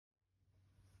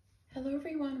Hello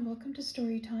everyone, welcome to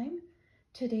Storytime.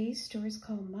 Today's story is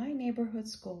called My Neighborhood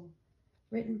School,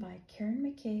 written by Karen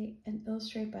McKay and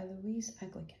illustrated by Louise,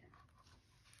 Anglican.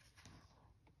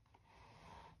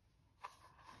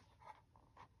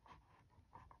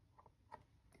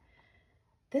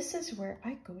 This is where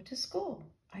I go to school.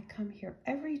 I come here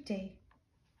every day.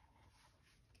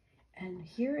 And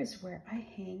here is where I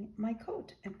hang my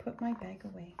coat and put my bag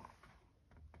away.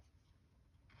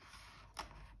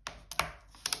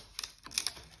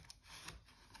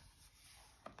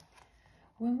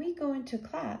 When we go into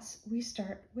class, we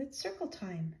start with circle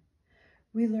time.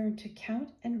 We learn to count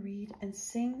and read and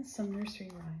sing some nursery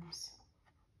rhymes.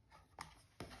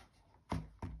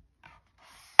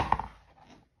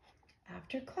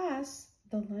 After class,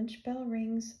 the lunch bell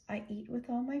rings. I eat with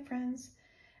all my friends,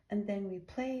 and then we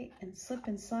play and slip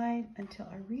and slide until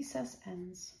our recess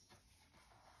ends.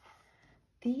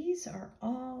 These are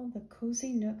all the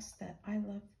cozy nooks that I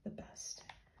love the best.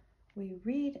 We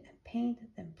read and paint,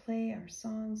 then play our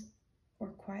songs, or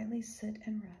quietly sit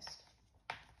and rest.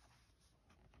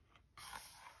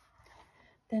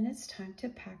 Then it's time to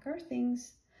pack our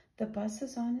things. The bus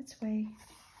is on its way.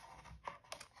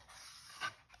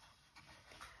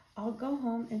 I'll go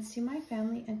home and see my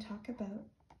family and talk about